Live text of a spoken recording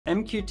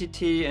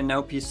MQTT and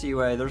OPC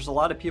UA, there's a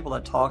lot of people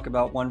that talk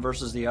about one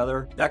versus the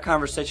other. That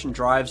conversation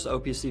drives the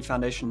OPC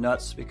Foundation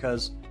nuts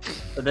because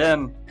for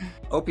them,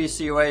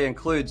 OPC UA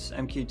includes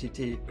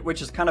MQTT,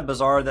 which is kind of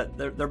bizarre that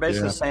they're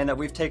basically saying that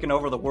we've taken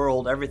over the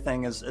world,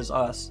 everything is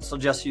us, so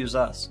just use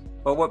us.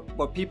 But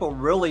what people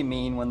really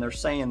mean when they're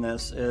saying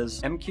this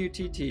is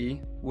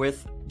MQTT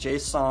with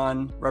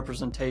JSON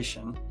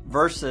representation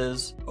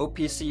versus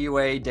OPC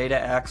UA data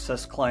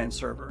access client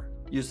server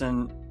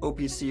using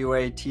OPC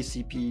UA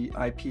TCP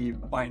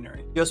IP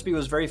binary. USB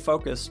was very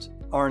focused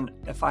on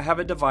if I have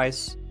a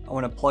device, I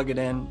want to plug it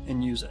in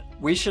and use it.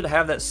 We should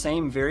have that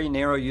same very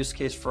narrow use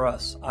case for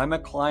us. I'm a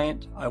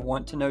client, I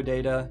want to know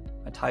data,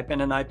 I type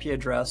in an IP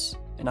address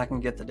and I can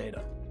get the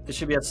data. It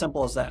should be as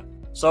simple as that.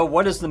 So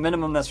what is the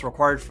minimum that's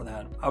required for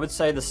that? I would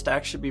say the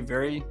stack should be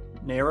very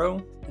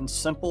narrow and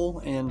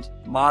simple and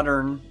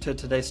modern to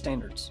today's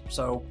standards.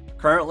 So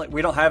currently,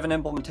 we don't have an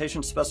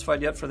implementation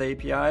specified yet for the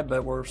API,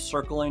 but we're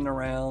circling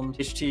around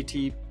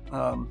HTTP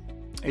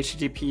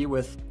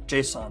with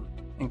JSON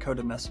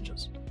encoded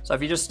messages. So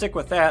if you just stick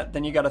with that,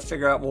 then you got to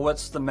figure out, well,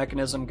 what's the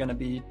mechanism going to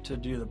be to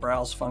do the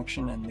browse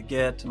function and the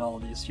get and all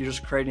of these. You're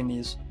just creating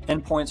these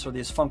endpoints or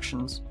these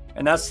functions,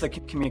 and that's the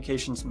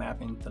communications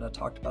mapping that I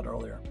talked about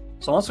earlier.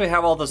 So once we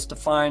have all this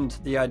defined,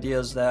 the idea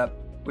is that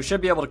we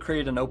should be able to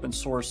create an open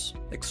source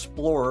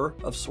explorer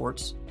of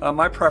sorts.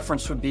 My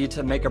preference would be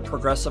to make a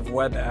progressive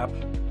web app